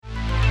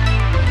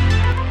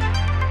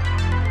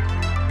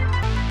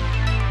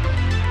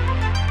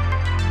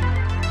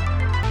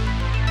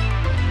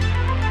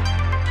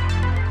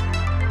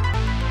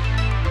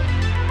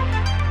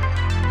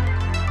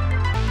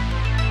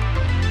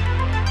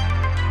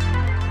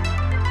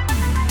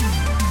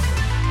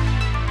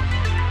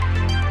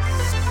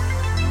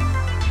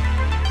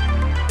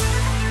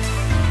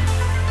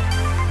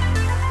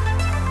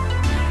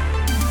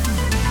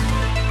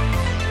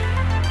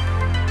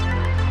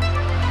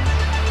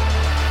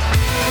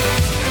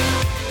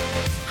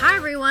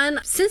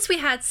on, since we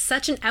had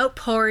such an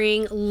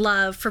outpouring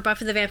love for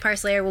Buffy the Vampire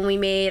Slayer when we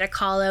made a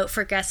call out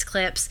for guest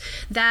clips,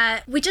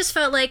 that we just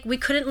felt like we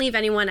couldn't leave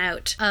anyone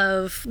out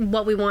of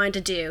what we wanted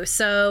to do.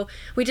 So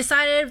we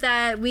decided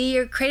that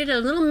we created a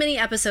little mini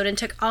episode and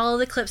took all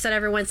the clips that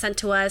everyone sent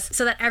to us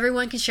so that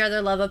everyone can share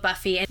their love of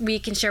Buffy and we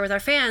can share with our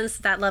fans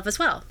that love as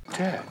well.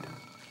 Dead.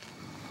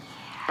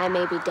 I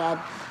may be dead,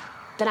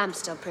 but I'm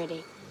still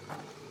pretty.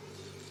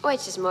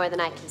 Which is more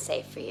than I can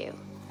say for you.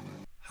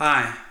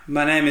 Hi,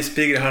 my name is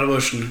Birger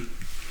Halvorsen.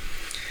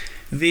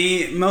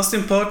 The most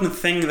important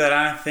thing that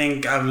I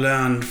think I've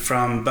learned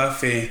from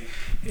Buffy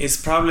is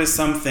probably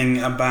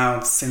something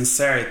about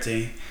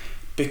sincerity,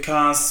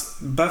 because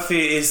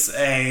Buffy is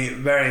a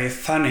very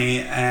funny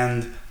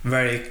and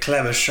very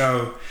clever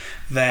show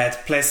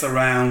that plays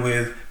around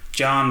with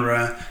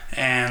genre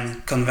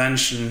and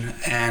convention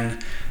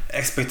and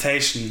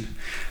expectation,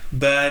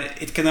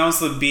 but it can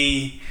also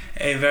be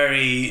a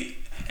very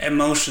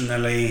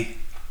emotionally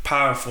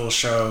powerful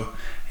show,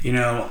 you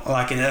know,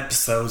 like in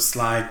episodes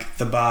like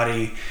The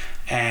Body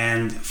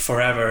and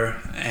Forever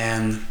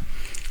and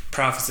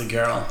Prophecy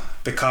Girl,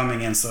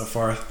 Becoming, and so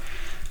forth.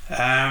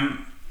 And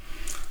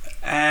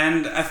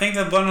I think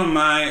that one of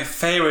my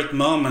favorite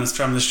moments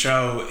from the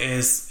show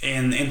is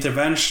in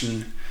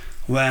Intervention,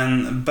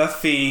 when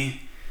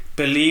Buffy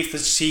believes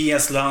that she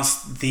has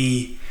lost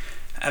the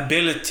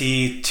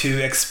ability to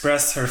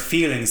express her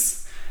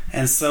feelings,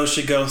 and so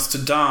she goes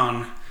to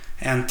Dawn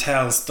and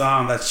tells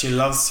Dawn that she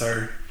loves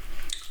her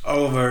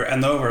over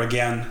and over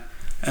again,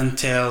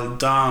 until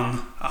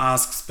Dawn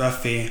asks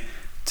Buffy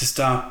to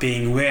stop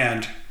being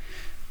weird,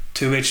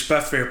 to which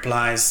Buffy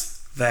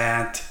replies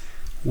that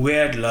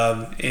weird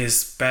love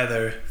is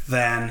better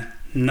than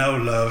no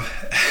love.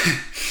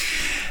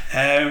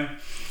 And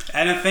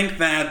I think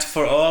that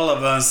for all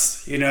of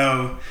us, you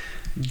know,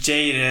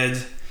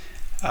 jaded,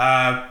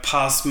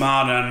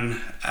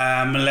 postmodern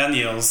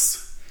millennials,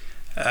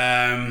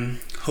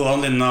 who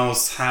only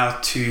knows how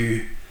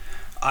to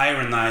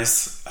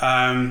ironize,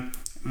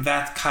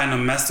 that kind of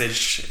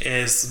message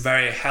is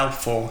very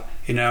helpful.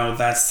 You know,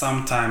 that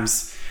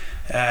sometimes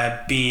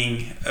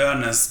being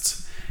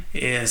earnest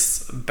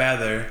is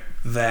better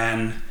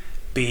than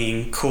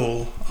being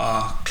cool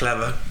or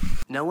clever.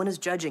 No one is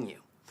judging you.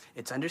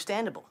 It's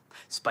understandable.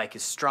 Spike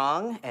is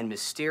strong and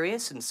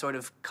mysterious and sort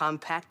of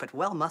compact but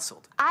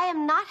well-muscled. I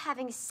am not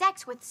having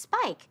sex with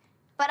Spike,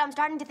 but I'm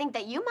starting to think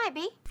that you might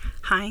be.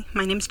 Hi,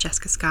 my name's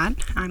Jessica Scott.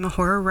 I'm a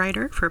horror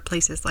writer for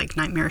places like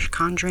Nightmarish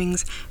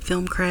Conjurings,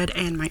 Film Cred,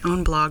 and my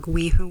own blog,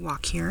 We Who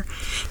Walk Here.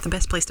 The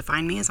best place to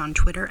find me is on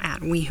Twitter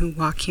at We Who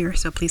Walk Here,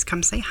 so please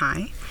come say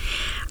hi.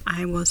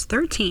 I was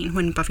 13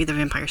 when Buffy the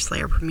Vampire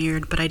Slayer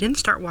premiered, but I didn't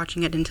start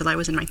watching it until I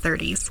was in my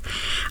 30s.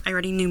 I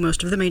already knew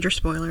most of the major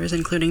spoilers,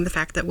 including the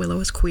fact that Willow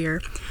is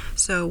queer,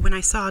 so when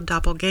I saw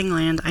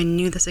Doppelgangland, I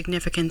knew the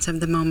significance of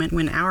the moment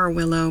when our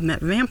Willow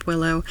met Vamp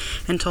Willow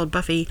and told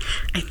Buffy,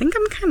 I think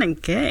I'm kind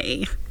of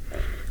gay.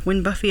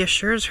 When Buffy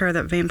assures her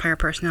that vampire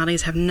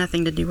personalities have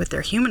nothing to do with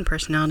their human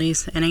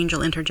personalities, and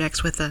Angel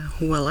interjects with a,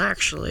 well,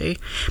 actually,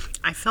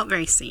 I felt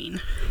very seen.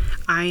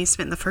 I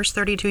spent the first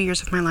 32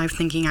 years of my life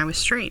thinking I was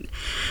straight,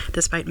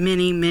 despite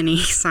many, many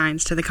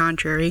signs to the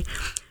contrary,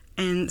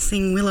 and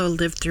seeing Willow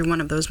live through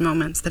one of those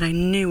moments that I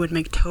knew would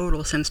make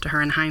total sense to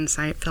her in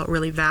hindsight felt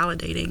really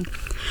validating.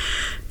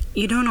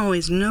 You don't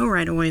always know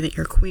right away that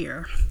you're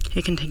queer.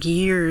 It can take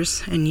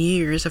years and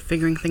years of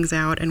figuring things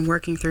out and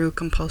working through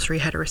compulsory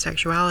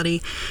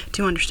heterosexuality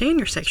to understand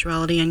your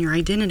sexuality and your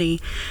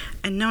identity,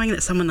 and knowing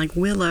that someone like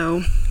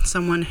Willow,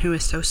 someone who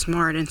is so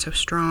smart and so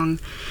strong,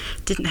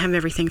 didn't have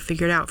everything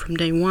figured out from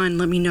day one,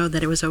 let me know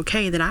that it was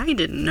okay that I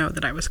didn't know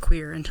that I was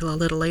queer until a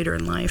little later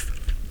in life.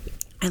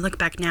 I look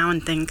back now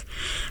and think,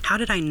 how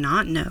did I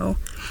not know?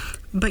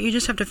 But you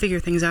just have to figure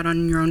things out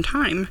on your own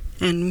time,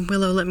 and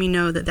Willow let me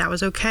know that that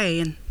was okay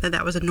and that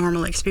that was a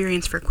normal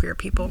experience for queer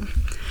people.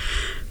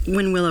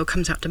 When Willow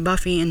comes out to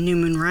Buffy in New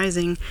Moon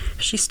Rising,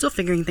 she's still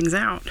figuring things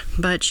out,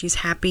 but she's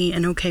happy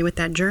and okay with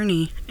that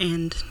journey,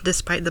 and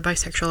despite the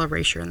bisexual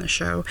erasure in the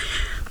show,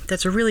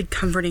 that's a really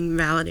comforting,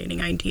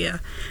 validating idea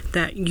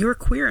that you're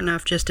queer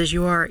enough just as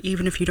you are,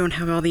 even if you don't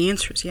have all the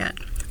answers yet,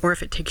 or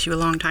if it takes you a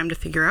long time to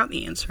figure out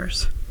the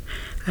answers.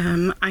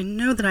 I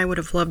know that I would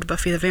have loved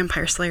Buffy the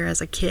Vampire Slayer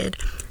as a kid,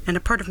 and a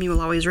part of me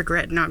will always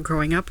regret not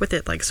growing up with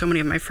it like so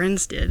many of my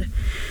friends did.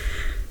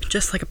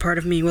 Just like a part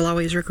of me will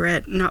always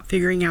regret not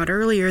figuring out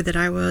earlier that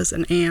I was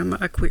and am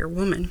a queer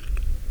woman.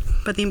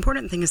 But the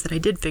important thing is that I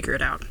did figure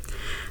it out.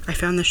 I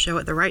found the show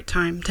at the right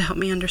time to help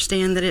me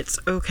understand that it's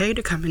okay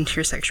to come into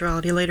your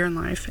sexuality later in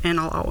life, and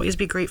I'll always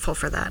be grateful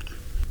for that.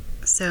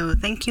 So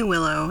thank you,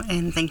 Willow,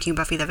 and thank you,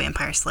 Buffy the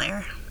Vampire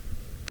Slayer.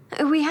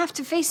 We have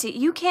to face it.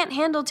 You can't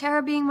handle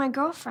Tara being my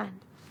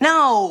girlfriend.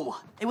 No!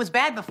 It was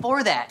bad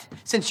before that,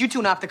 since you two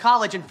went off to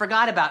college and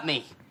forgot about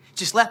me.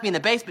 Just left me in the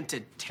basement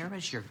to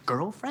Tara's your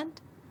girlfriend?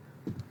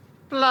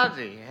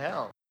 Bloody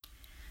hell.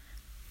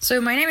 So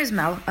my name is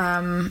Mel.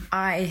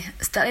 I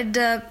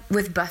started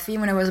with Buffy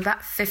when I was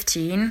about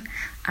 15.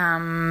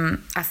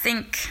 I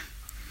think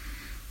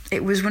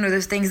it was one of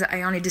those things that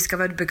I only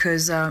discovered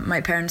because my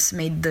parents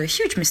made the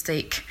huge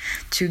mistake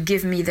to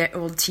give me their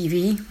old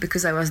TV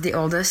because I was the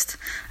oldest,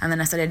 and then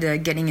I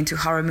started getting into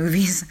horror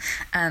movies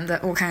and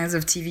all kinds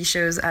of TV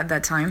shows at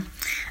that time.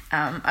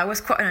 I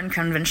was quite an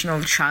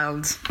unconventional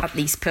child, at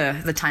least per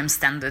the time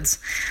standards,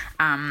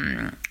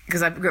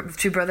 because I grew up with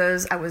two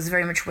brothers. I was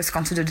very much what's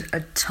considered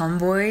a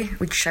tomboy,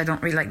 which I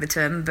don't really like the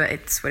term, but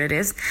it's what it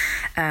is.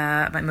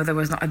 My mother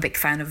was not a big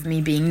fan of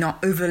me being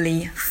not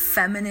overly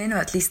feminine, or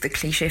at least the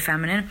cliche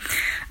feminine.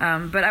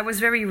 But I was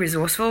very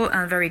resourceful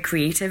and very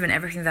creative in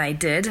everything that I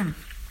did.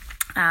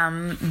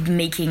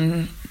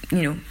 Making,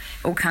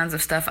 all kinds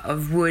of stuff out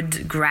of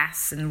wood,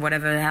 grass, and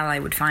whatever the hell I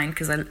would find,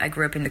 because I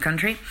grew up in the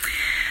country.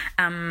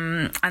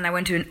 And I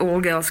went to an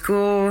all-girls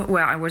school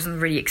where I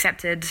wasn't really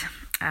accepted.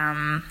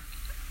 And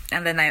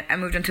then I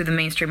moved into the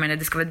mainstream and I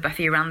discovered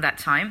Buffy around that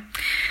time.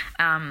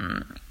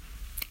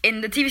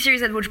 In the TV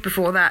series I'd watched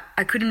before that,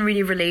 I couldn't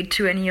really relate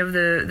to any of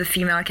the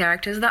female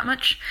characters that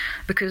much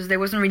because there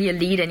wasn't really a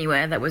lead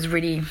anywhere that was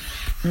really,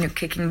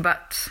 kicking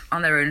butt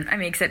on their own. I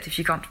mean, except if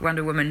you count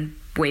Wonder Woman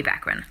way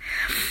back when.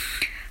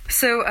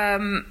 So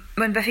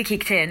when Buffy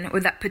kicked in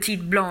with that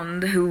petite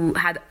blonde who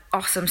had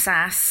awesome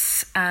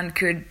sass and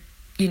could,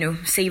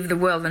 save the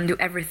world and do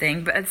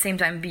everything, but at the same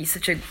time be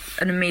such an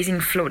amazing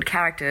flawed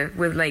character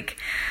with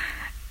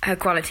her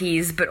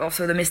qualities, but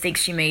also the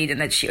mistakes she made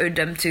and that she owed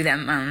them to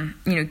them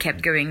and,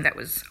 kept going. That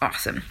was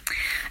awesome.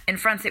 In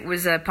France, it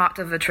was a part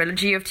of a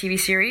trilogy of TV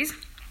series.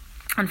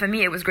 And for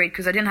me, it was great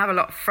because I didn't have a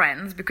lot of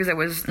friends because I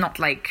was not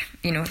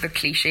the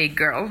cliche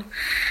girl.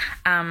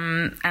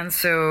 And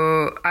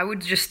so I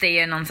would just stay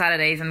in on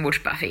Saturdays and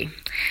watch Buffy.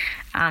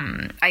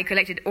 I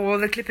collected all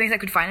the clippings I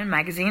could find in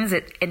magazines.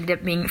 It ended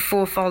up being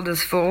 4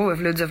 folders full with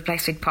loads of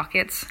plastic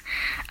pockets.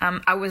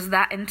 I was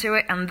that into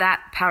it and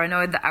that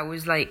paranoid that I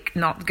was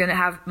not gonna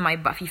have my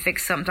Buffy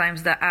fix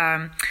sometimes that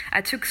I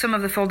took some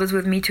of the folders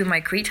with me to my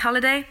Crete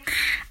holiday,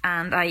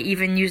 and I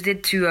even used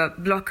it to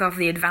block off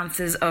the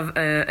advances of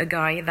a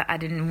guy that I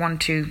didn't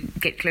want to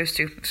get close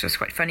to. So it's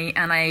quite funny.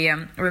 And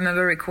I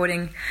remember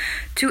recording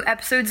 2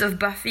 episodes of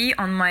Buffy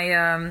on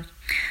my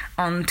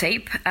on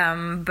tape,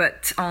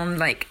 but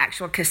on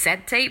actual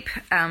cassette tape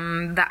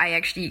that I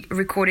actually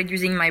recorded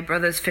using my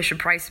brother's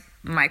Fisher-Price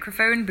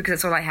microphone because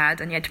that's all I had,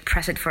 and you had to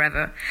press it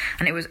forever,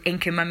 and it was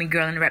Inca, Mummy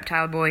Girl, and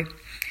Reptile Boy.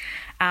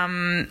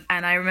 And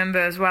I remember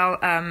as well,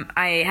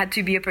 I had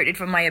to be operated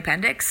for my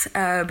appendix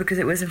because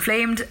it was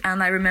inflamed,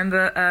 and I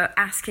remember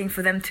asking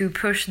for them to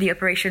push the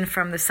operation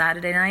from the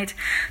Saturday night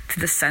to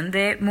the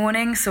Sunday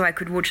morning so I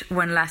could watch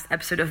one last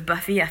episode of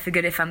Buffy. I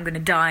figured if I'm going to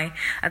die,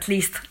 at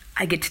least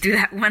I get to do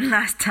that one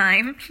last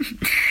time.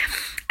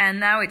 And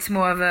now it's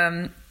more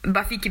of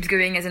Buffy keeps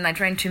going, as in I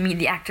try to meet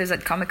the actors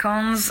at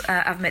Comic-Cons.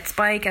 I've met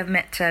Spike, I've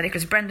met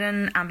Nicholas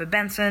Brendon, Amber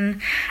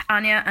Benson,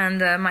 Anya, and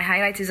my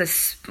highlight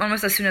is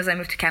almost as soon as I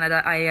moved to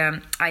Canada,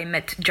 I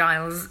met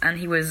Giles, and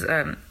he was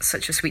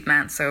such a sweet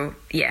man, so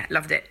yeah,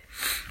 loved it.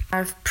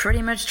 I've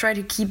pretty much tried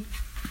to keep,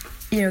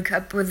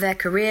 up with their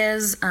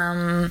careers,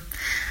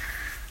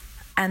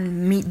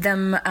 and meet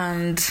them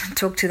and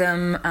talk to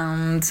them,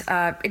 and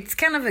it's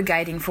kind of a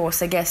guiding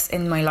force, I guess,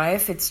 in my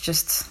life. It's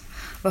just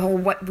the whole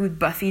what would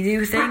Buffy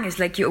do thing is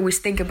you always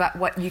think about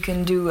what you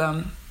can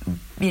do,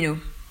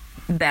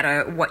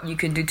 better, what you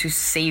can do to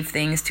save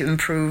things, to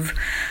improve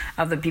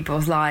other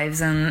people's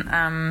lives.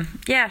 And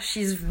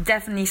she's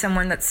definitely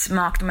someone that's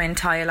marked my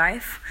entire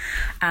life.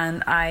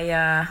 And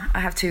I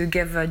have to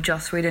give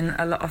Joss Whedon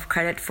a lot of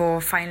credit for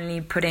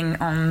finally putting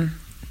on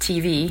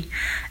TV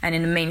and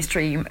in the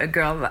mainstream a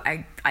girl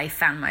that I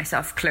found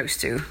myself close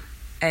to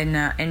in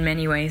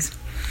many ways.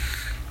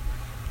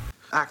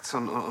 Acts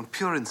on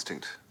pure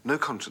instinct, no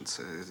conscience,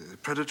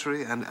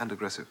 predatory and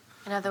aggressive.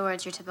 In other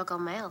words, your typical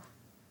male.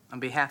 On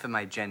behalf of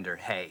my gender,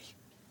 hey.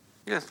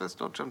 Yes, let's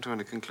not jump to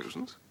any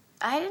conclusions.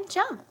 I didn't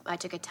jump. I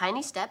took a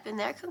tiny step, and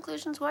their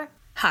conclusions were.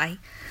 Hi,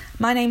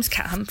 my name's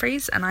Kat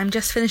Humphreys, and I'm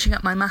just finishing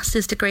up my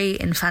master's degree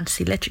in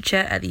fantasy literature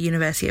at the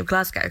University of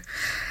Glasgow.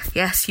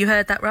 Yes, you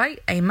heard that right,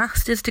 a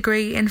master's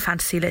degree in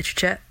fantasy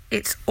literature.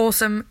 It's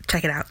awesome,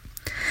 check it out.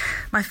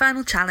 My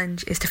final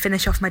challenge is to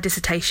finish off my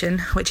dissertation,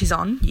 which is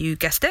on, you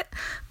guessed it,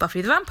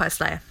 Buffy the Vampire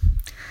Slayer.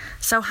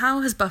 So how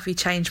has Buffy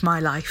changed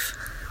my life?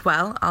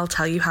 Well, I'll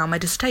tell you how my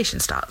dissertation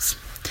starts.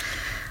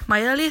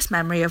 My earliest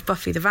memory of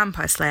Buffy the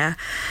Vampire Slayer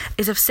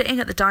is of sitting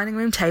at the dining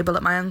room table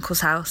at my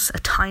uncle's house, a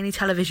tiny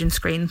television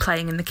screen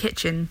playing in the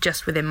kitchen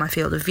just within my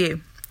field of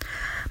view.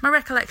 My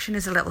recollection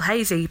is a little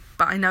hazy,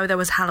 but I know there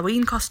was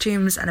Halloween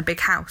costumes and a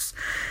big house,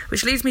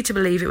 which leads me to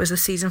believe it was the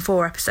season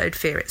 4 episode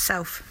Fear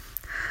itself.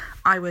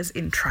 I was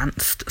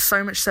entranced,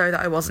 so much so that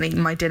I wasn't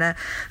eating my dinner,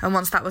 and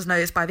once that was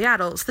noticed by the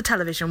adults, the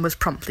television was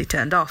promptly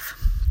turned off.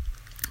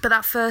 But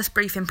that first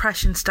brief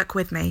impression stuck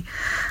with me.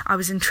 I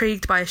was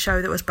intrigued by a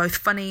show that was both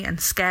funny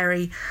and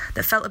scary,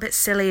 that felt a bit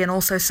silly and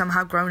also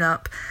somehow grown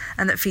up,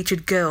 and that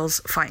featured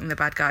girls fighting the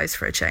bad guys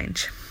for a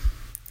change.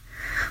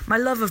 My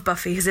love of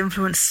Buffy has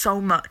influenced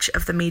so much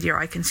of the media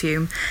I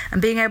consume,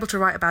 and being able to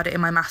write about it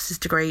in my master's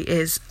degree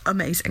is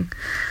amazing.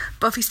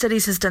 Buffy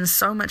Studies has done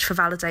so much for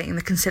validating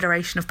the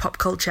consideration of pop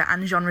culture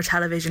and genre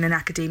television in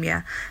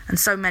academia, and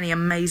so many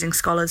amazing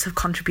scholars have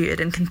contributed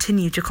and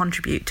continue to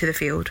contribute to the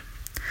field.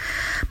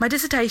 My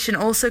dissertation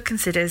also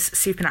considers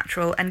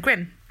Supernatural and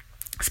Grimm,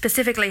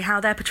 specifically how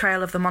their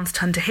portrayal of the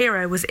Monster Hunter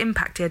hero was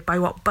impacted by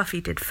what Buffy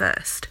did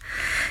first.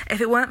 If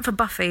it weren't for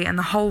Buffy and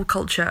the whole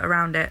culture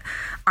around it,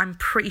 I'm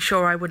pretty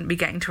sure I wouldn't be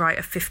getting to write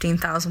a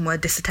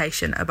 15,000-word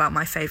dissertation about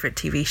my favourite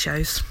TV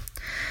shows.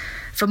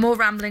 For more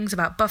ramblings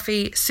about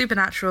Buffy,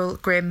 Supernatural,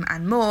 Grimm,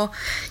 and more,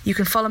 you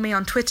can follow me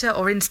on Twitter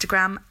or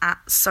Instagram at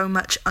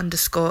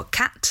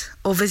 @so_much_cat,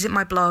 or visit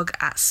my blog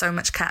at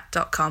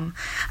somuchcat.com,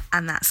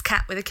 and that's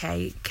cat with a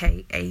K,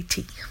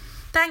 K-A-T.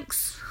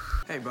 Thanks!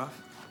 Hey, Buff.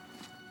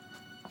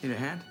 Need a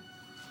hand?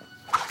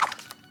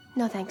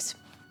 No, thanks.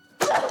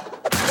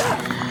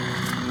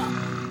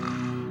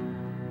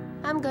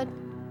 I'm good.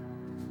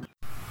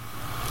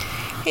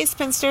 Hey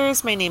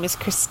Spinsters, my name is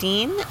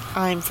Christine.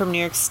 I'm from New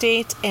York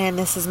State, and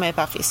this is my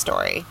Buffy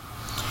story.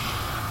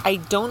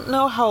 I don't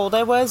know how old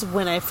I was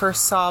when I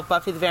first saw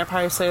Buffy the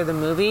Vampire Slayer the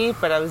movie,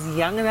 but I was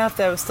young enough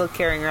that I was still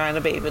carrying around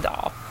a baby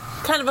doll.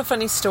 Kind of a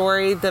funny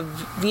story, the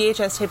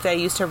VHS tape that I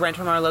used to rent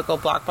from our local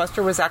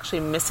Blockbuster was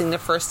actually missing the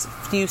first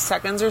few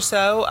seconds or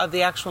so of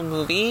the actual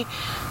movie,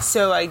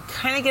 so I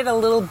kind of get a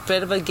little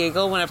bit of a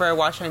giggle whenever I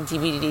watch it on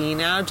DVD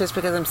now, just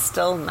because I'm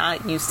still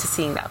not used to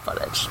seeing that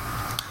footage.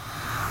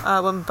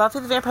 When Buffy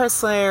the Vampire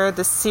Slayer,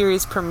 the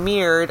series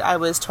premiered, I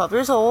was 12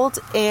 years old,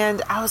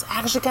 and I was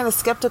actually kind of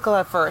skeptical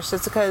at first,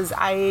 just because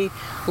I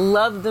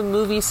loved the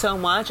movie so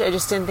much, I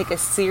just didn't think a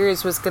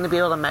series was going to be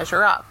able to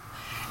measure up.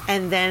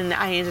 And then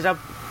I ended up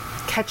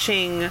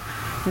catching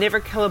Never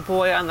Kill a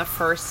Boy on the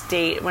First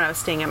Date when I was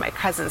staying at my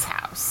cousin's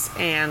house,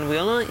 and we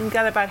only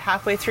got about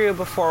halfway through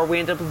before we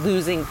ended up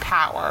losing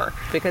power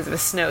because of a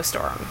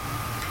snowstorm,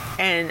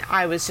 and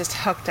I was just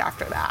hooked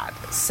after that.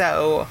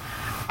 So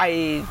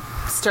I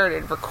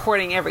started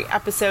recording every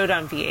episode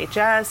on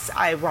VHS.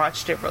 I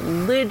watched it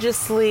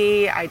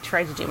religiously. I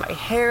tried to do my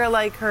hair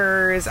like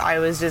hers. I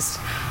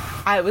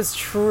was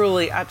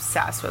truly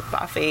obsessed with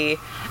Buffy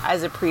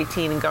as a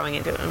preteen and going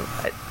into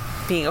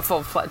being a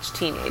full-fledged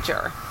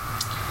teenager.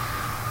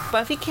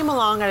 Buffy came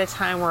along at a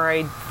time where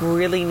I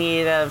really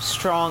needed a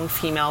strong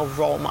female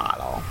role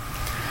model.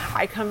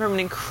 I come from an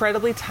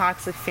incredibly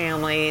toxic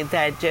family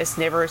that just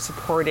never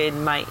supported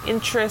my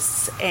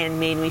interests and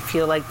made me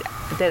feel like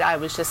that I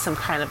was just some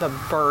kind of a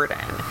burden.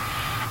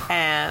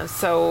 And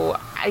so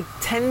I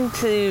tend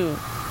to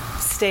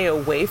stay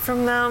away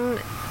from them,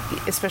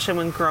 especially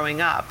when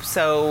growing up.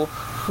 So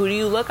who do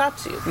you look up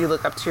to? You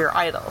look up to your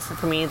idols. And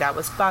for me, that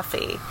was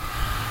Buffy.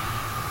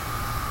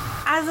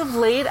 As of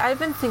late, I've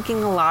been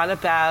thinking a lot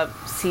about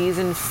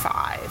season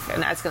 5,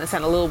 and that's going to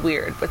sound a little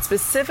weird, but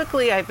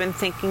specifically I've been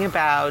thinking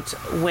about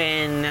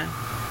when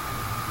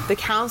the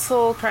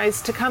council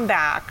tries to come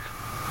back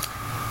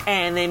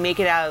and they make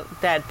it out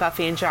that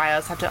Buffy and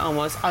Giles have to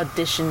almost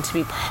audition to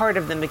be part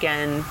of them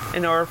again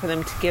in order for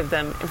them to give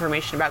them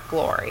information about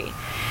Glory.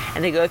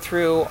 And they go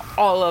through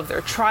all of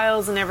their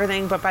trials and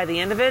everything, but by the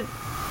end of it,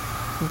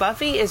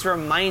 Buffy is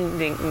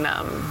reminding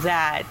them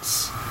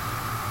that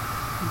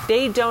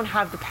they don't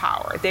have the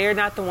power. They are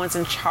not the ones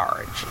in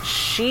charge.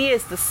 She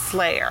is the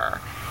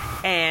Slayer,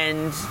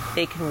 and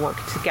they can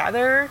work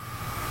together,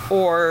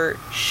 or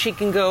she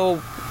can go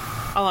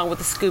along with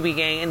the Scooby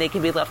Gang and they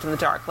can be left in the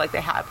dark like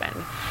they have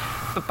been.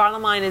 But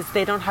bottom line is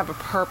they don't have a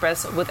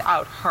purpose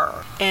without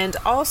her. And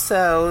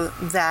also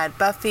that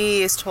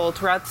Buffy is told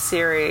throughout the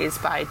series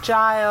by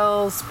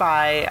Giles,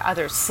 by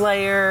other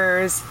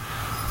Slayers,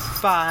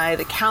 by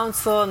the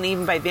council, and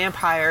even by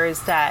vampires,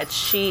 that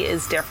she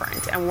is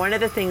different. And one of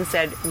the things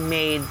that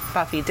made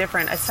Buffy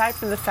different, aside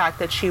from the fact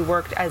that she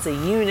worked as a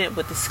unit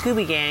with the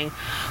Scooby Gang,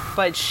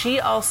 but she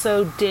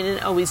also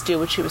didn't always do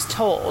what she was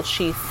told.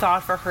 She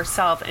thought for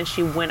herself and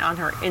she went on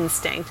her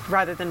instinct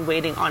rather than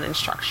waiting on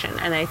instruction.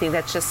 And I think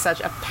that's just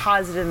such a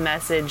positive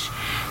message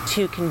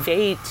to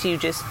convey to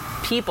just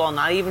people,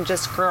 not even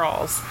just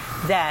girls,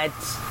 that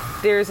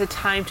there's a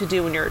time to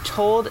do when you're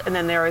told, and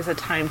then there is a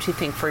time to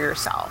think for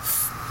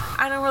yourself.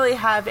 I don't really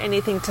have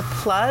anything to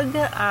plug.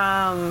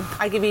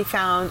 I can be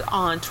found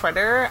on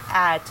Twitter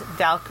at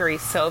Valkyrie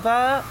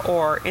Sova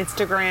or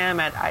Instagram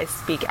at I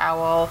Speak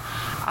Owl.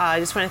 I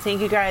just want to thank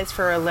you guys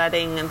for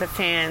letting the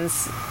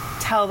fans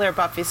tell their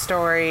Buffy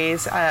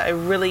stories. It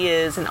really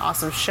is an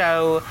awesome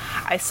show.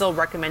 I still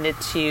recommend it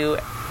to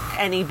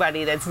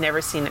anybody that's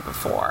never seen it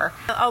before.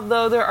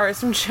 Although there are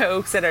some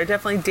jokes that are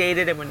definitely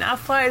dated and would not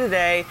fly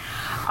today,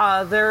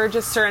 there are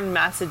just certain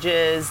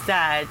messages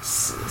that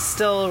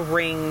still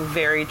ring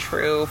very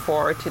true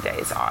for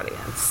today's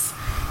audience.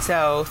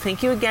 So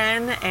thank you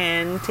again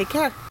and take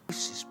care.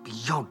 This is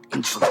beyond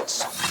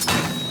insolence.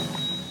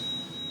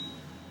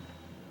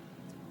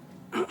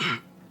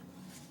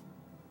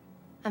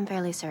 I'm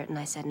fairly certain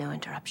I said no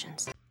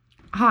interruptions.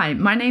 Hi,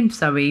 my name's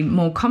Zoe,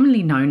 more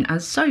commonly known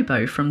as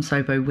Zobo from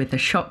Zobo with a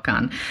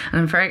Shotgun,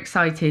 and I'm very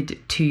excited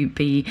to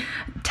be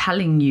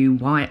telling you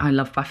why I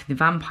love Buffy the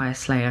Vampire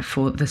Slayer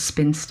for the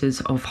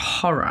Spinsters of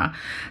Horror.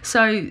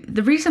 So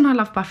the reason I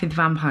love Buffy the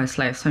Vampire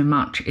Slayer so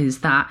much is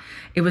that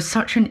it was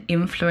such an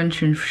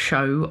influential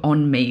show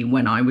on me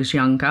when I was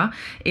younger.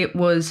 It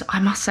was, I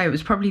must say, it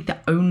was probably the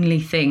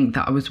only thing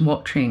that I was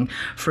watching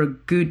for a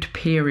good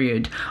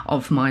period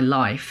of my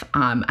life.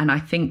 And I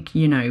think,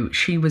 you know,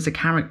 she was a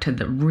character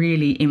that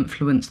really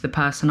influenced the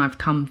person I've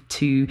come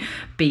to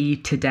be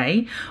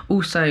today.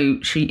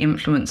 Also, she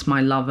influenced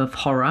my love of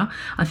horror.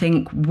 I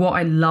think what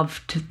I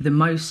loved the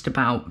most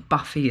about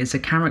Buffy as a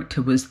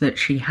character was that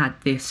she had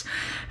this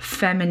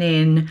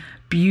feminine,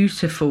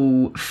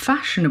 beautiful,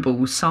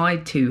 fashionable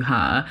side to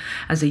her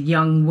as a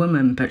young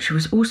woman, but she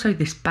was also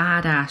this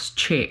badass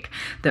chick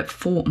that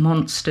fought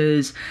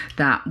monsters,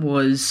 that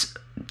was,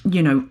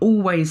 you know,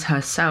 always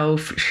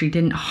herself. She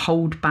didn't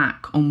hold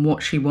back on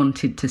what she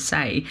wanted to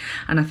say.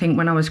 And I think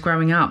when I was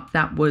growing up,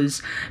 that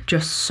was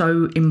just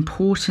so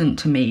important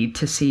to me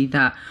to see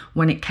that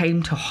when it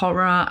came to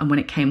horror and when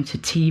it came to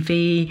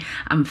TV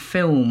and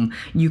film,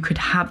 you could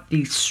have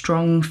these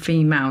strong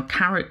female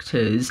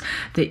characters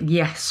that,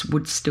 yes,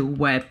 would still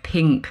wear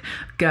pink,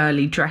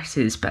 girly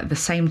dresses, but at the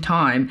same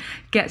time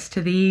gets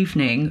to the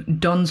evening,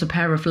 dons a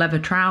pair of leather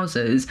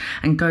trousers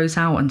and goes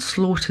out and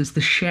slaughters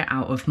the shit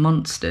out of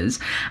monsters.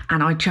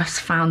 And I just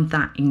found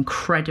that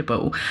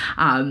incredible.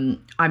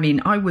 I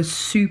mean, I was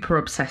super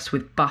obsessed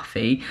with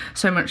Buffy,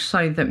 so much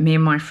so that me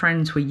and my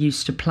friends were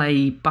used to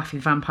play Buffy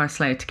the Vampire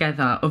Slayer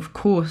together. Of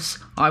course,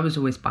 I was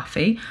always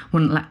Buffy,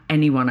 wouldn't let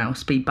anyone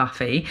else be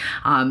Buffy.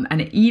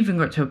 And it even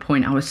got to a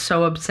point I was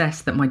so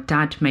obsessed that my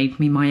dad made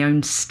me my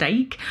own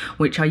steak,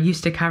 which I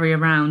used to carry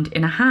around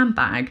in a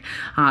handbag.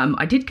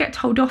 I did get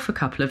told off a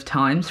couple of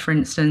times. For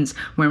instance,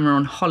 when we were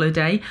on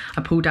holiday,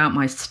 I pulled out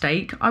my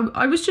steak.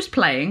 I was just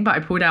playing, but I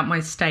pulled out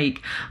my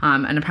steak,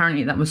 and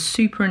apparently that was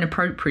super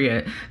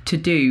inappropriate to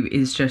do,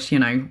 is just, you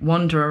know,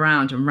 wander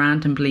around and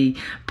randomly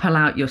pull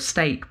out your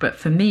steak. But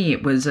for me,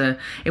 it was a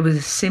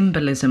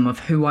symbolism of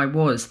who I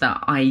was,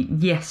 that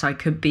yes, I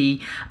could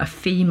be a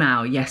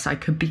female, yes, I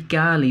could be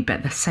girly, but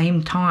at the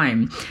same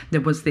time,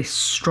 there was this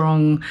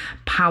strong,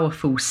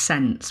 powerful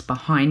sense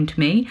behind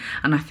me.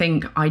 And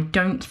I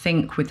don't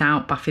think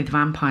without Buffy the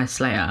Vampire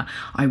Slayer,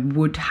 I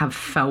would have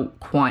felt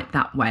quite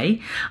that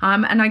way.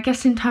 And I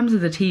guess in terms of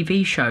the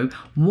TV show,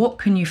 what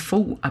can you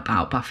fault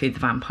about Buffy the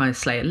Vampire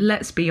Slayer?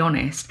 Let's be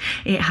honest,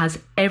 it has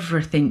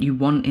everything you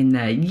want in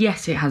there.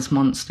 Yes, it has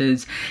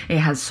monsters, it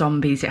has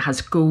zombies, it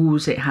has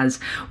ghouls, it has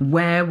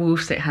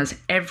werewolves, it has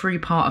every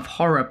part of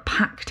horror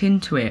packed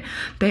into it,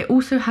 but it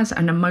also has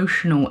an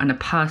emotional and a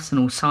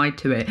personal side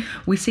to it.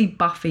 We see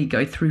Buffy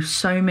go through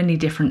so many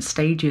different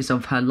stages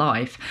of her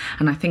life,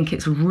 and I think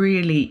it's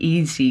really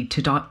easy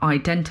to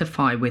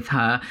identify with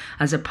her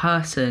as a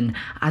person,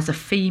 as a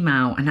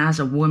female, and as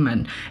a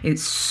woman.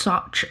 It's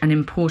such an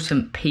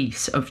important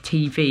piece of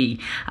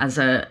TV as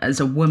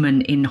a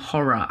woman in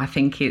horror. I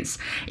think it's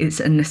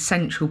an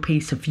essential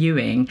piece of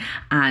viewing.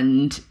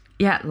 And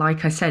yeah,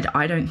 like I said,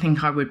 I don't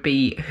think I would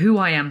be who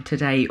I am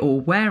today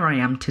or where I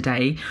am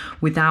today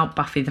without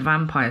Buffy the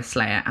Vampire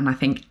Slayer. And I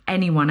think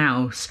anyone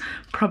else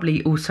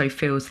probably also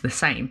feels the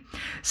same.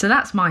 So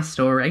that's my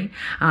story.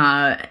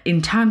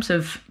 In terms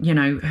of, you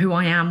know, who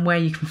I am, where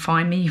you can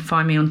find me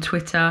on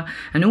Twitter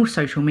and all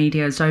social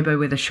media, Zobo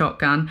with a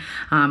Shotgun.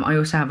 I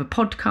also have a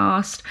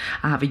podcast,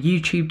 I have a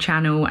YouTube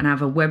channel, and I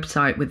have a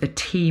website with a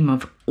team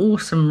of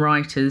awesome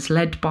writers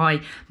led by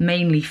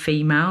mainly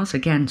females.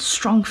 Again,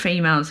 strong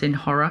females in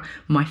horror,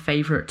 my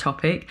favourite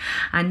topic.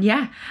 And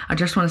yeah, I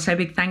just want to say a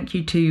big thank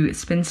you to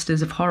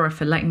Spinsters of Horror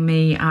for letting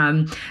me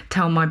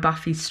tell my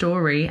Buffy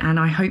story, and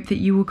I hope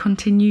that you will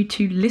continue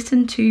to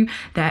listen to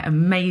their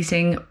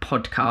amazing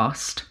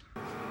podcast.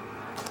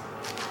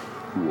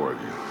 Who are you?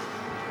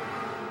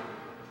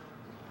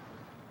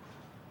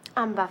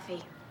 I'm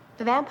Buffy,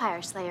 the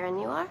Vampire Slayer, and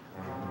you are?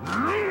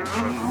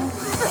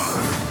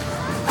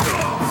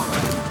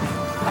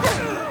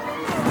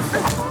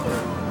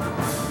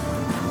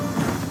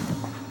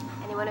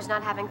 Anyone who's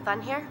not having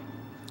fun here?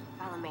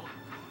 Follow me.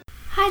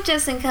 Hi,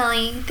 Jess and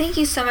Kelly. Thank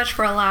you so much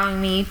for allowing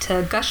me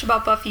to gush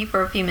about Buffy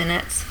for a few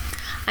minutes.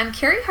 I'm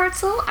Carrie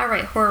Hartzell. I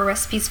write horror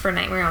recipes for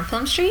Nightmare on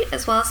Film Street,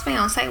 as well as my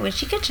own site,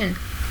 Witchy Kitchen.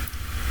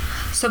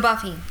 So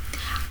Buffy,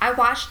 I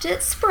watched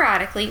it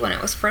sporadically when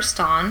it was first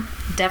on,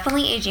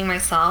 definitely aging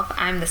myself.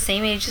 I'm the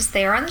same age as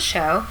they are on the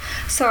show,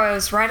 so I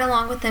was right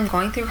along with them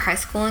going through high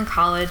school and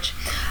college.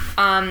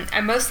 I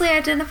mostly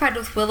identified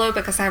with Willow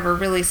because I have a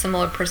really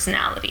similar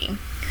personality.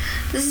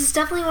 This is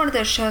definitely one of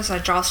those shows I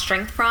draw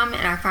strength from,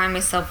 and I find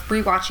myself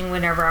rewatching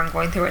whenever I'm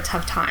going through a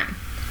tough time.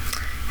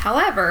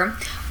 However,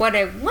 what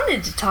I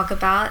wanted to talk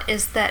about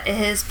is that it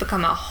has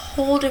become a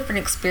whole different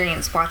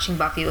experience watching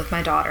Buffy with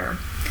my daughter.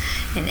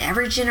 In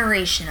every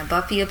generation, a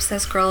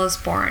Buffy-obsessed girl is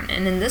born,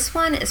 and in this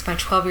one is my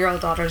 12-year-old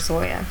daughter,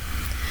 Zoya.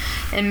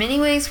 In many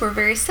ways, we're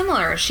very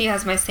similar. She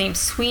has my same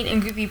sweet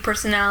and goofy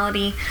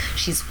personality.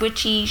 She's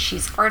witchy,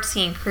 she's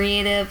artsy and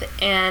creative,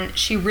 and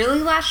she really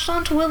latched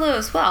on to Willow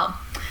as well.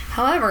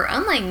 However,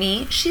 unlike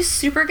me, she's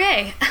super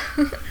gay.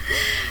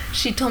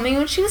 She told me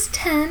when she was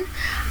 10,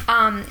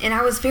 and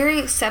I was very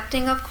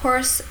accepting, of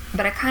course,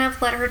 but I kind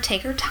of let her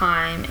take her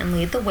time and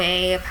lead the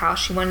way of how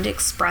she wanted to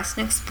express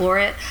and explore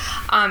it.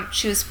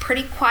 She was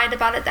pretty quiet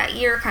about it that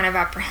year, kind of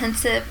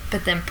apprehensive,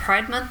 but then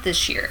Pride Month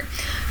this year,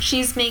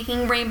 she's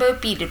making rainbow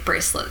beaded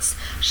bracelets.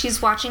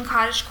 She's watching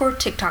cottagecore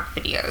TikTok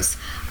videos.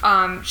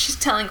 She's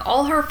telling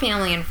all her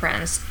family and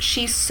friends.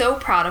 She's so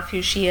proud of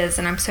who she is,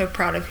 and I'm so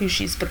proud of who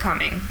she's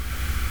becoming.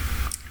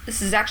 This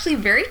is actually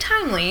very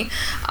timely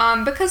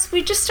because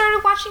we just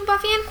started watching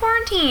Buffy in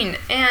quarantine,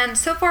 and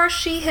so far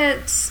she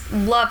has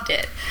loved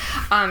it.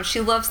 She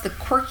loves the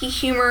quirky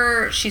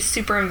humor, she's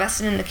super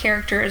invested in the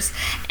characters,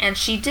 and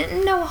she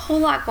didn't know a whole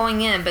lot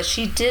going in, but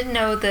she did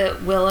know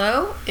that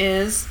Willow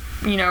is,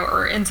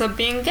 or ends up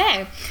being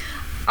gay.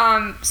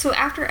 So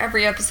after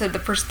every episode, the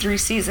first 3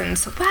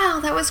 seasons, wow,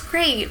 that was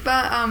great,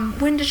 but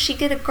when does she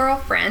get a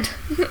girlfriend?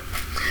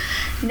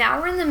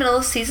 Now we're in the middle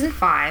of season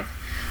 5.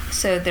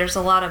 So there's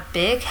a lot of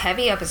big,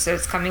 heavy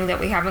episodes coming that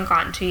we haven't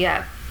gotten to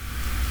yet.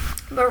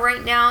 But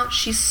right now,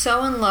 she's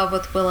so in love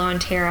with Willow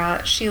and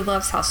Tara. She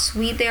loves how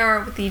sweet they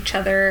are with each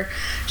other.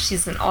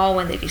 She's in awe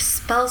when they do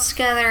spells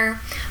together.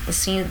 The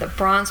scene of the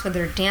bronze when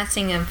they're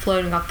dancing and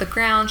floating off the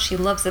ground. She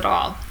loves it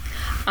all.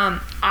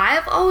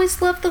 I've always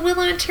loved the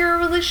Willow and Tara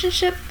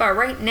relationship, but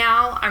right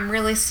now, I'm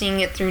really seeing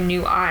it through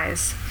new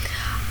eyes.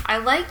 I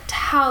liked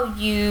how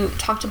you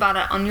talked about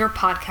it on your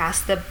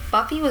podcast, that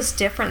Buffy was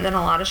different than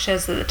a lot of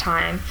shows at the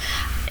time,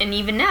 and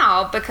even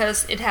now,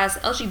 because it has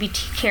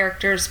LGBT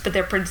characters, but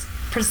they're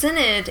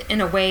presented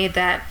in a way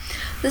that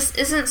this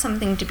isn't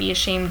something to be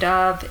ashamed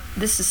of,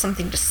 this is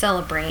something to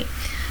celebrate.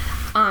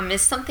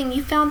 It's something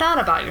you found out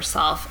about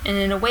yourself, and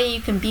in a way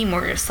you can be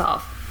more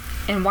yourself.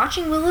 And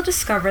watching Willow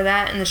discover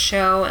that in the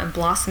show and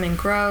blossom and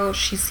grow,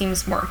 she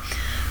seems more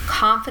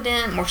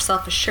confident, more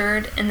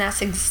self-assured, and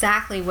that's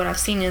exactly what I've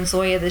seen in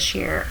Zoya this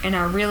year, and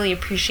I really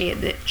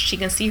appreciate that she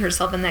can see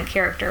herself in that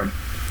character.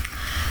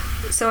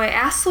 So I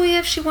asked Zoya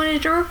if she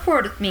wanted to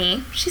record with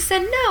me. She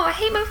said, no, I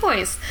hate my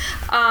voice.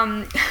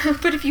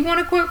 But if you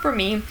want a quote from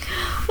me,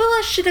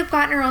 Willow should have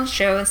gotten her own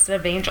show instead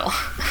of Angel.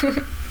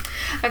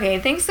 Okay,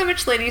 thanks so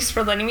much, ladies,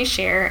 for letting me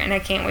share, and I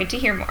can't wait to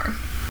hear more.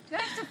 Do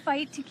I have to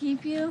fight to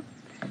keep you?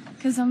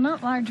 Because I'm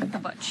not large with the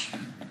butch.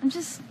 I'm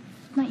just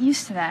not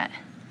used to that.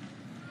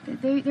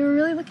 They were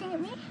really looking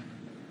at me?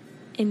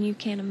 And you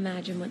can't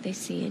imagine what they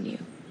see in you.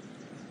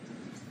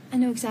 I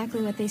know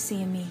exactly what they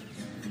see in me.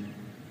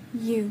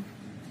 You.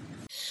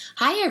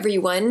 Hi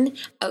everyone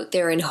out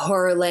there in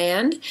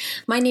Horrorland.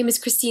 My name is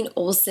Christine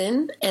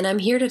Olsen, and I'm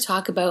here to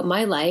talk about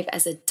my life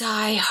as a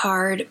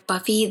die-hard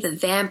Buffy the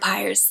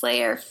Vampire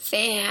Slayer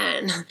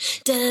fan.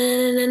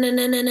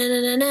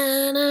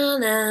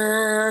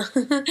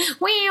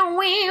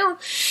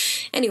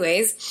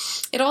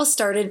 Anyways, it all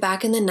started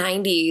back in the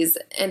 90s,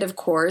 and of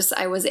course,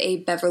 I was a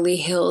Beverly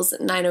Hills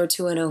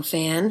 90210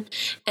 fan,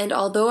 and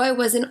although I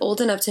wasn't old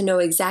enough to know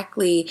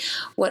exactly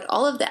what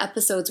all of the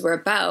episodes were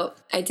about,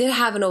 I did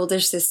have an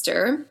older sister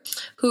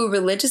who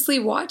religiously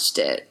watched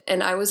it,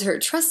 and I was her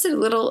trusted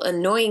little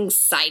annoying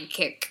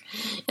sidekick.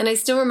 And I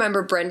still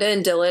remember Brenda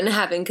and Dylan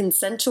having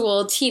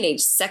consensual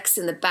teenage sex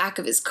in the back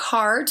of his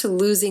car to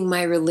Losing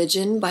My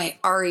Religion by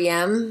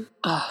R.E.M.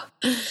 Oh.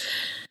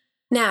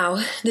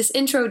 Now, this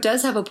intro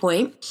does have a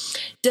point.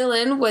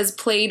 Dylan was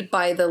played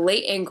by the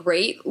late and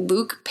great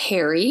Luke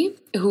Perry,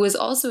 who was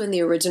also in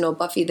the original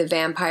Buffy the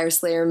Vampire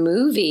Slayer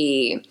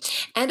movie.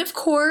 And of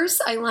course,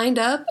 I lined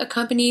up,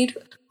 accompanied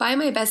by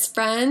my best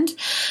friend,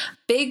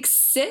 Big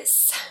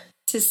Sis,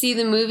 to see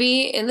the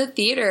movie in the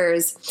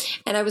theaters.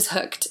 And I was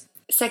hooked.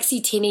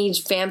 Sexy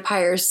teenage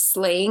vampire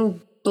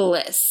slaying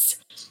bliss.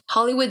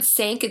 Hollywood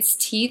sank its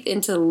teeth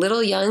into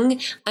little young,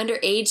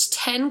 underage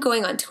 10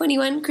 going on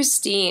 21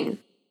 Christine.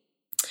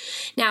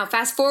 Now,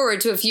 fast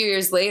forward to a few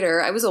years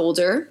later, I was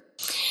older.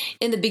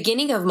 In the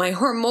beginning of my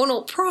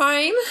hormonal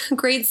prime,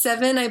 grade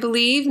 7, I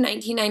believe,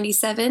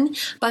 1997,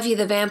 Buffy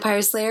the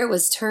Vampire Slayer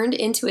was turned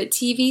into a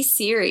TV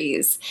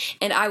series,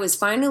 and I was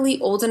finally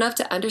old enough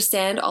to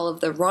understand all of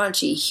the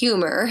raunchy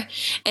humor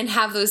and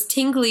have those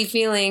tingly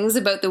feelings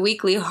about the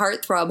weekly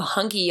heartthrob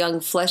hunky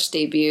young flesh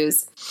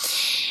debuts.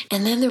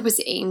 And then there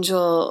was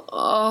Angel.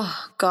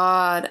 Oh,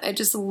 God, I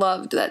just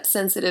loved that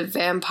sensitive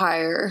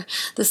vampire.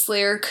 The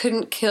Slayer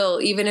couldn't kill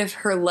even if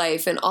her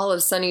life and all of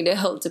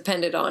Sunnydale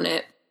depended on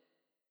it.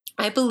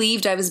 I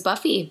believed I was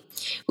Buffy.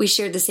 We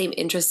shared the same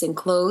interests in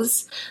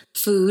clothes,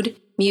 food,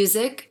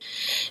 music,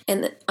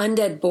 and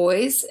undead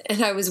boys,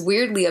 and I was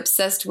weirdly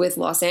obsessed with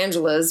Los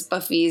Angeles,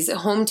 Buffy's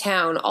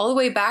hometown, all the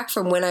way back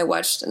from when I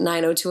watched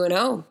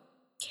 90210.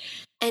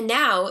 And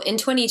now, in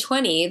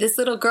 2020, this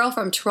little girl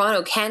from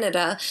Toronto,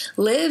 Canada,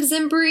 lives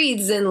and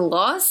breathes in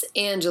Los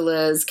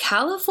Angeles,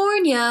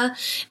 California,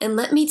 and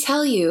let me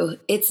tell you,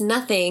 it's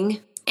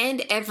nothing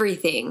and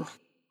everything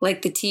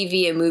like the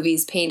TV and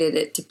movies painted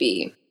it to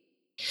be.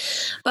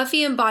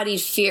 Buffy embodied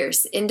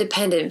fierce,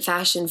 independent,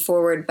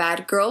 fashion-forward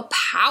bad girl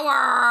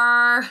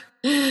power.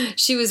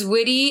 She was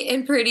witty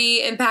and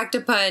pretty and packed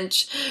a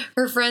punch.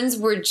 Her friends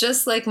were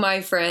just like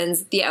my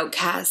friends, the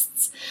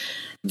outcasts.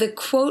 the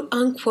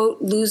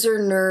quote-unquote loser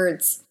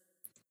nerds.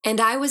 And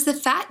I was the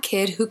fat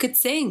kid who could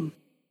sing.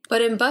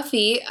 But in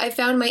Buffy, I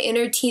found my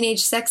inner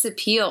teenage sex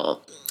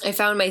appeal. I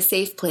found my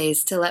safe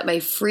place to let my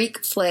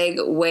freak flag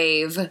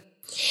wave.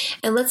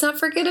 And let's not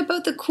forget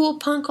about the cool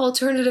punk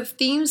alternative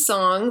theme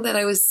song that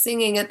I was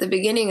singing at the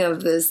beginning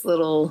of this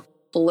little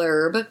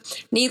blurb.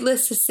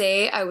 Needless to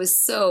say, I was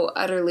so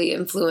utterly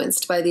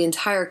influenced by the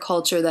entire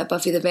culture that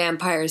Buffy the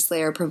Vampire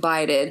Slayer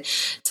provided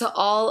to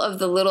all of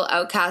the little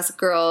outcast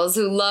girls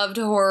who loved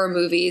horror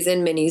movies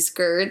and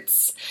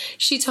miniskirts.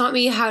 She taught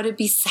me how to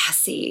be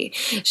sassy.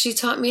 She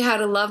taught me how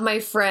to love my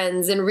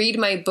friends and read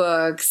my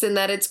books, and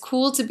that it's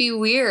cool to be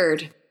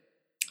weird.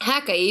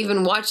 Heck, I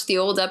even watch the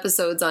old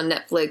episodes on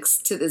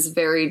Netflix to this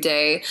very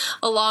day,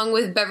 along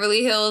with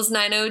Beverly Hills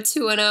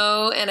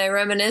 90210, and I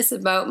reminisce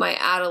about my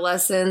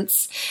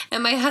adolescence,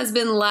 and my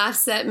husband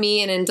laughs at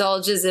me and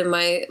indulges in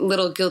my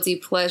little guilty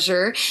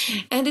pleasure,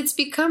 and it's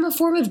become a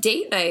form of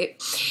date night.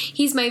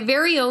 He's my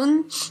very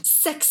own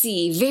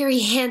sexy, very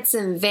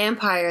handsome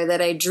vampire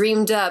that I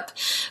dreamed up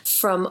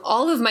from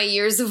all of my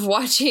years of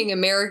watching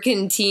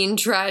American teen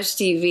trash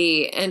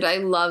TV, and I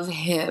love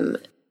him.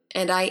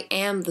 And I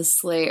am the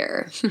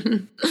Slayer.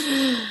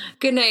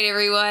 Good night,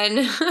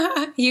 everyone.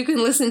 You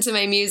can listen to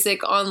my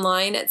music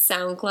online at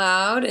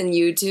SoundCloud and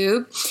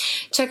YouTube.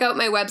 Check out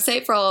my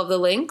website for all of the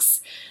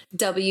links,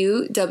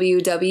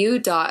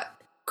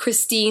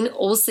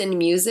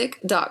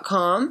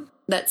 www.christineolsenmusic.com.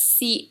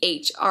 That's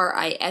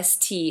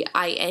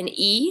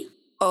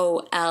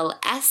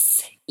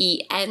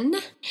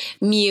ChristineOlsen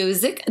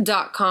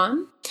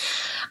music.com.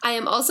 I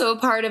am also a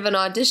part of an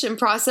audition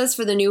process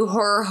for the new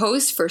horror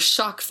host for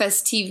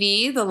Shockfest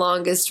TV, the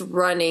longest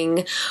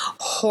running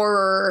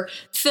horror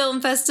film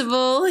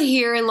festival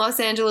here in Los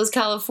Angeles,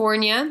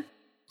 California.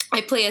 I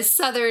play a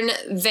southern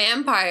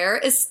vampire,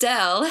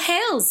 Estelle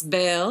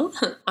Halesbale,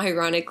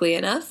 ironically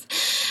enough.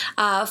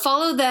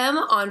 Follow them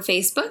on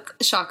Facebook,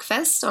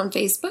 Shockfest on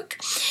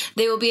Facebook.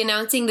 They will be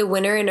announcing the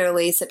winner in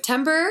early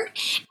September.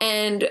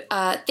 And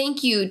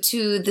thank you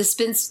to the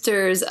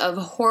Spinsters of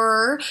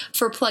Horror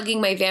for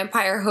plugging my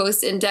vampire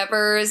host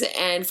endeavors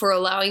and for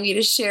allowing me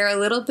to share a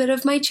little bit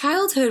of my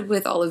childhood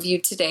with all of you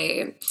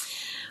today.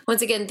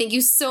 Once again, thank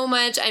you so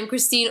much. I'm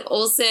Christine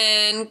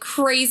Olsen,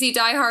 crazy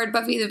diehard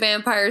Buffy the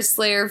Vampire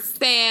Slayer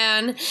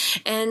fan,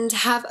 and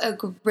have a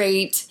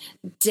great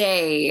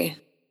day.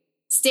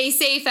 Stay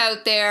safe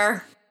out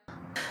there.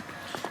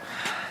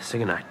 Say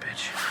goodnight,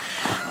 bitch.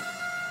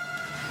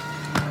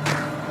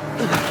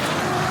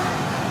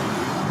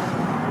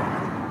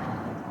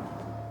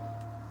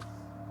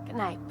 Good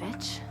night,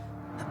 bitch.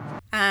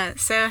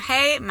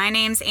 Hey, my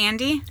name's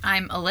Andy.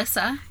 I'm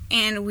Alyssa.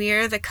 And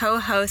we're the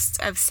co-hosts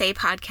of Say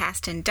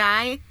Podcast and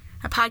Die,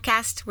 a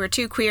podcast where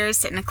two queers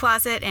sit in a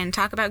closet and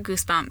talk about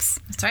Goosebumps.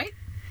 That's right.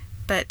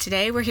 But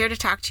today we're here to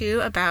talk to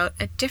you about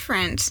a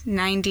different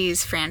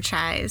 90s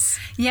franchise.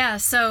 Yeah,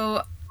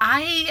 so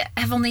I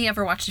have only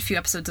ever watched a few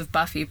episodes of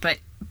Buffy, but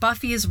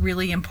Buffy is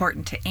really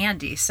important to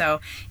Andy.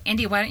 So,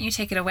 Andy, why don't you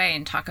take it away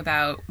and talk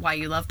about why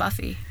you love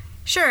Buffy?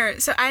 Sure.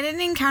 So I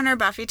didn't encounter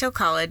Buffy till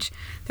college.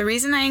 The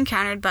reason I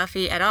encountered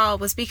Buffy at all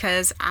was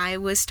because I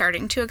was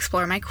starting to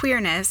explore my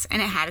queerness,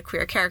 and it had a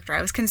queer character.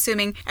 I was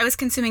consuming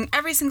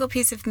every single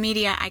piece of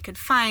media I could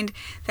find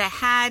that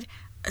had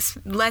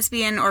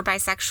lesbian or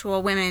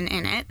bisexual women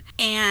in it,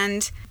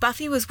 and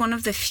Buffy was one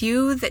of the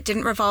few that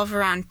didn't revolve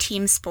around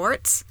team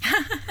sports.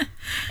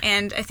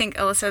 And I think,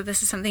 Alyssa,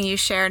 this is something you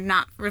shared,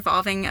 not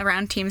revolving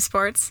around team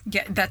sports.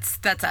 Yeah, that's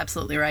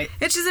absolutely right.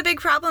 Which is a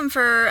big problem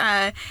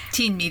for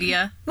teen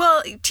media.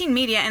 Well, teen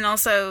media, and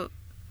also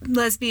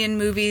lesbian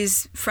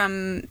movies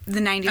from the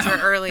 90s or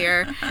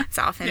earlier. It's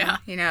often,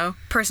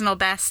 personal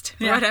best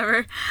or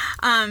whatever.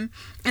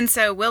 And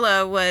so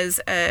Willow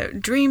was a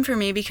dream for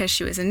me because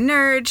she was a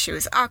nerd, she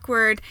was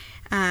awkward,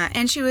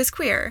 and she was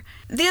queer.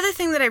 The other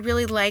thing that I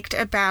really liked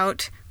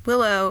about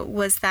Willow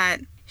was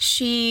that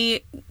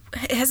she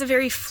has a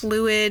very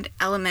fluid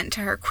element to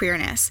her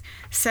queerness.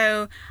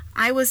 So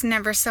I was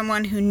never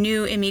someone who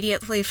knew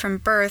immediately from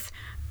birth,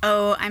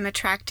 oh, I'm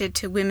attracted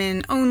to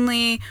women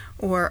only,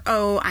 or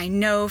oh, I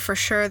know for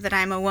sure that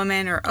I'm a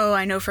woman, or oh,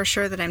 I know for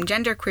sure that I'm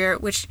genderqueer,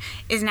 which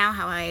is now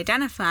how I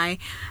identify.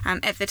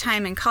 At the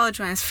time in college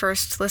when I was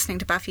first listening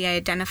to Buffy, I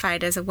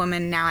identified as a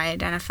woman. Now I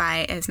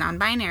identify as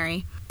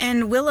non-binary.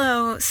 And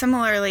Willow,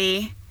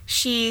 similarly,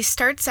 she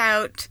starts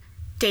out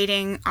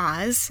dating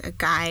Oz, a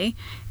guy,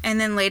 and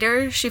then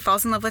later she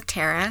falls in love with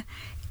Tara.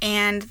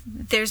 And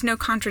there's no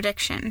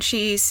contradiction.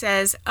 She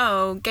says,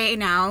 oh, gay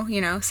now,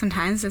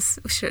 sometimes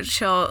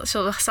she'll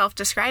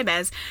self-describe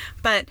as,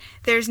 but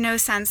there's no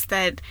sense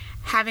that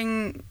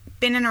having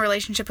been in a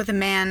relationship with a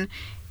man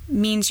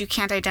means you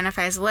can't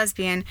identify as a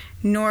lesbian,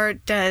 nor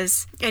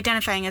does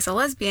identifying as a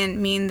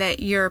lesbian mean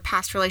that your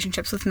past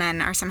relationships with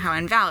men are somehow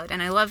invalid.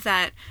 And I love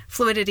that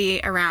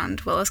fluidity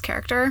around Willow's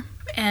character.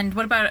 And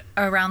what about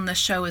around the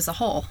show as a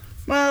whole?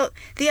 Well,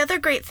 the other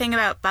great thing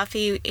about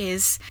Buffy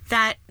is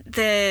that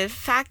the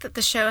fact that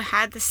the show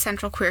had this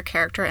central queer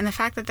character and the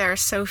fact that there are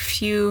so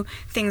few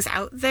things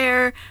out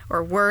there,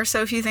 or were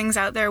so few things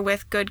out there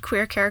with good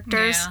queer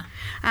characters,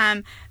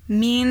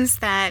 means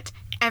that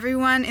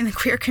everyone in the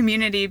queer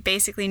community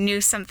basically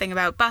knew something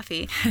about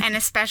Buffy, and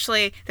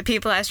especially the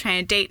people I was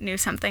trying to date knew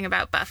something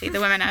about Buffy, the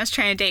women I was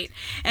trying to date.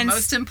 And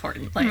Most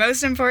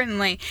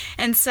importantly.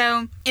 And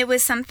so it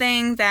was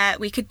something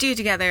that we could do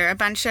together. A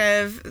bunch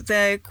of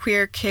the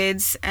queer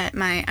kids at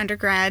my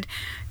undergrad,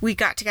 we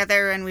got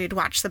together and we'd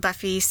watch the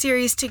Buffy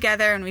series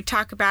together and we'd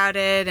talk about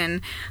it,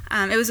 and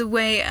it was a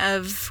way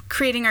of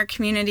creating our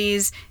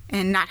communities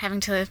and not having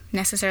to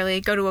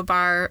necessarily go to a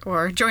bar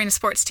or join a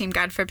sports team,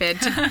 God forbid,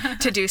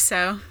 to do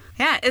so.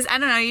 Yeah, I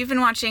don't know, you've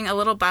been watching a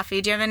little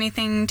Buffy. Do you have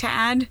anything to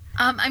add?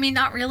 I mean,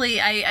 not really.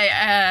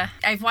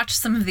 I've watched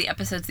some of the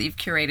episodes that you've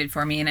curated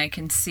for me, and I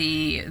can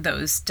see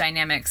those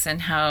dynamics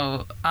and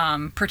how,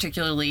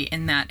 particularly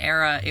in that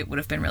era, it would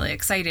have been really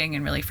exciting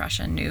and really fresh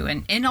and new,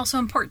 and also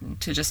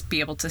important to just be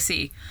able to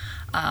see.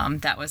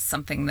 That was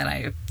something that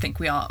I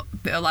think a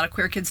lot of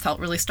queer kids felt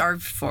really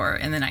starved for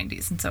in the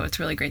 90s, and so it's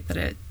really great that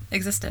it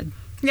existed.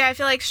 Yeah, I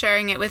feel like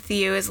sharing it with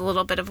you is a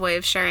little bit of a way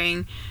of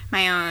sharing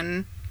my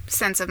own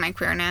sense of my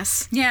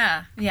queerness.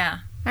 Yeah.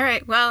 All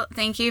right, well,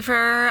 thank you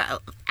for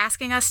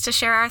asking us to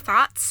share our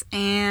thoughts,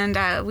 and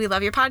we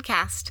love your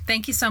podcast.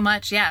 Thank you so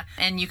much, yeah.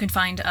 And you can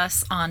find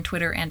us on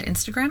Twitter and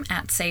Instagram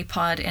at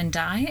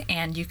saypodanddie,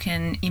 and you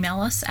can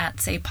email us at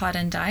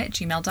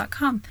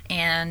saypodanddie@gmail.com.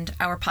 And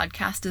our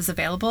podcast is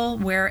available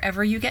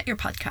wherever you get your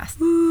podcasts.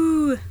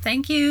 Woo!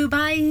 Thank you,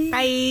 bye!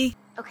 Bye!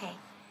 Okay,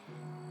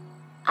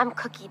 I'm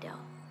cookie dough.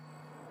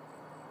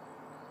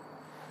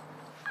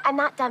 I'm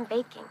not done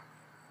baking.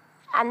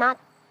 I'm not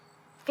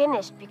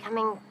finished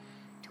becoming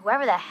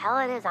whoever the hell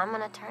it is I'm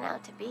gonna turn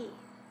out to be.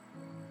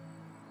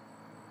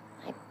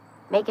 I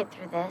make it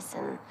through this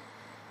and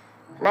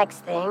the next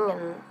thing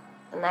and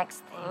the next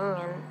thing,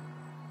 and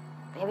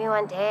maybe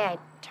one day I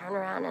turn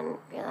around and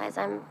realize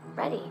I'm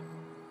ready.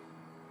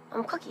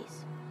 I'm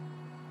cookies.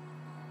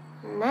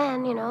 And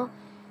then,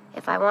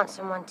 if I want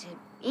someone to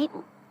eat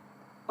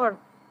or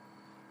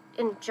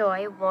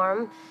enjoy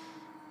warm,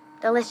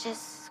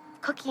 delicious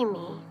cookie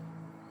me,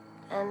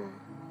 then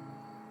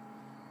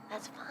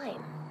that's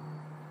fine.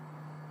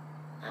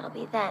 That'll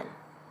be then,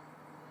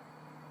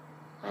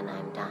 when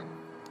I'm done.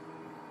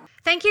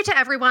 Thank you to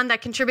everyone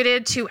that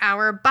contributed to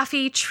our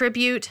Buffy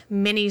tribute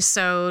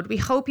mini-sode. We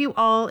hope you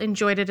all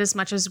enjoyed it as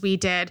much as we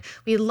did.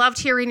 We loved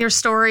hearing your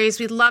stories.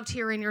 We loved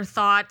hearing your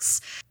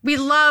thoughts. We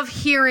love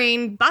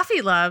hearing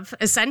Buffy love,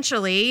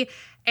 essentially.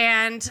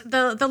 And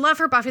the love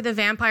for Buffy the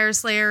Vampire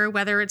Slayer,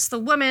 whether it's the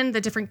woman,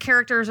 the different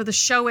characters, or the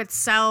show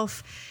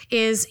itself,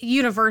 is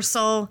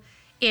universal.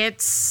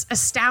 It's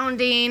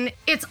astounding.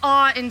 It's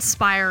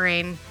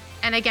awe-inspiring.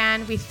 And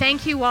again, we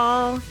thank you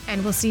all,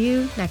 and we'll see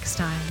you next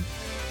time.